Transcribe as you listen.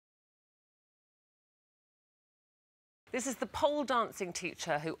This is the pole dancing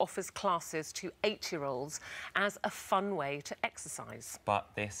teacher who offers classes to 8-year-olds as a fun way to exercise. But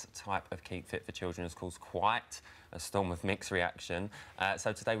this type of Keep Fit for Children has caused quite a storm of mixed reaction.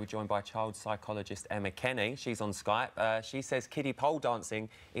 So today we're joined by child psychologist Emma Kenny. She's on Skype. She says kiddie pole dancing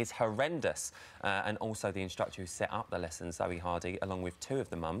is horrendous. And also the instructor who set up the lessons, Zoe Hardy, along with 2 of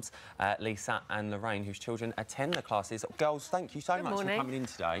the mums, Lisa and Lorraine, whose children attend the classes. Girls, thank you so much for coming in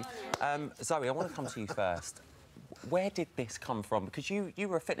today. Zoe, I want to come to you first. Where did this come from? Because you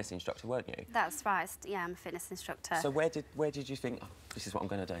were a fitness instructor, weren't you? That's right. Yeah, I'm a fitness instructor. So where did you think, oh, this is what I'm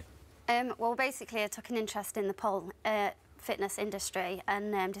going to do? Well, basically, I took an interest in the pole fitness industry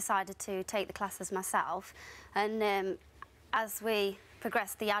and decided to take the classes myself. And as we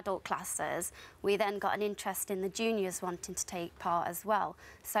progressed the adult classes, we then got an interest in the juniors wanting to take part as well.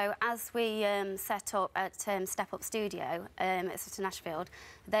 So as we set up at Step Up Studio at Sutton Ashfield,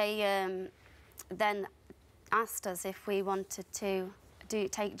 they then asked us if we wanted to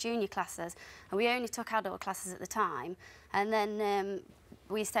take junior classes, and we only took adult classes at the time. And then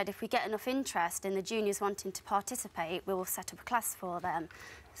we said if we get enough interest in the juniors wanting to participate, we will set up a class for them.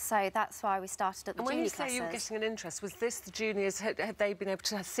 So that's why we started at the junior classes. And when you say you were getting an interest, was this the juniors, had they been able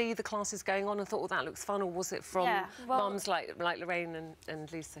to see the classes going on and thought, well, that looks fun, or was it from mums like Lorraine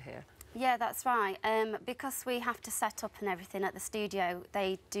and Lisa here? Yeah, that's right. Because we have to set up and everything at the studio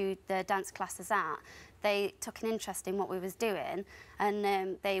they do the dance classes at, they took an interest in what we was doing,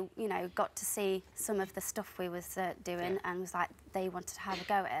 and they, you know, got to see some of the stuff we was doing, and was like, they wanted to have a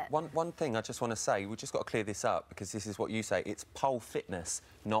go at it. One thing I just want to say, we've just got to clear this up, because this is what you say, it's pole fitness,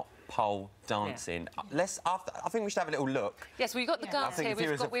 not pole dancing. Yeah. I think we should have a little look. Yes, we've got the girls here.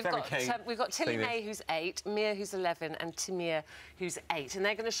 We've got Tilly May, who's 8, Mia, who's 11, and Tamir, who's 8, and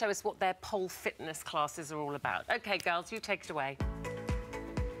they're going to show us what their pole fitness classes are all about. OK, girls, you take it away.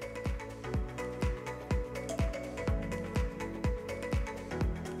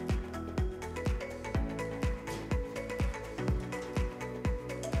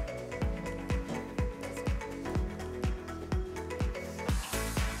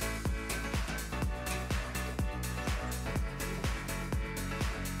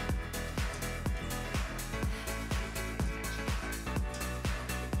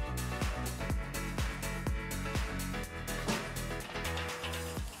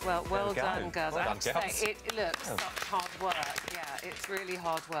 Well done, girls. I have to say, it looks such hard work. Yeah, it's really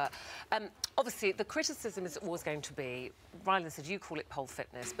hard work. Obviously, the criticism is always going to be, Ryland said you call it pole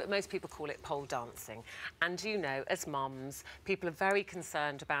fitness, but most people call it pole dancing. And, you know, as mums, people are very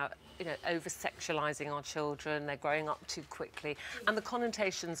concerned about, you know, over-sexualising our children, they're growing up too quickly. And the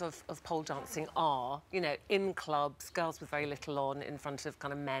connotations of pole dancing are, you know, in clubs, girls with very little on, in front of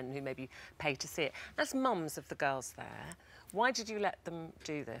kind of men who maybe pay to see it. As mums of the girls there, why did you let them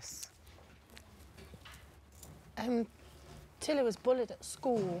do this? Tilly was bullied at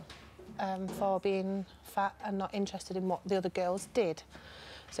school for being fat and not interested in what the other girls did.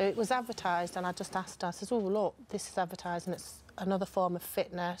 So it was advertised, and I just asked her, I says, oh, look, this is advertised and it's another form of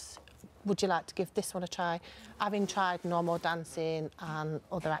fitness. Would you like to give this one a try? Having tried normal dancing and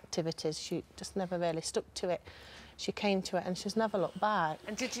other activities, she just never really stuck to it. She came to it and she's never looked back.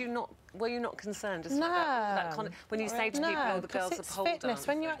 And did you not, were you not concerned? No. When you say to people, oh, the girls are pole dancing.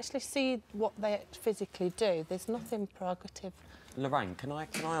 When you actually see what they physically do, there's nothing prerogative. Lorraine, can I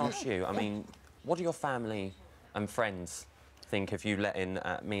ask you, I mean, what do your family and friends think of you letting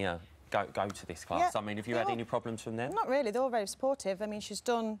Mia go to this class? I mean, have you had any problems from them? Not really, they're all very supportive. I mean, she's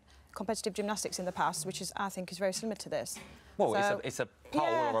done competitive gymnastics in the past, which is, I think, is very similar to this. Well, so, it's a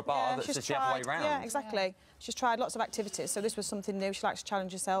pole or a bar that's just the other way round. Yeah, exactly. She's tried lots of activities, so this was something new. She likes to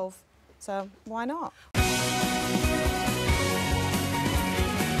challenge herself, so why not?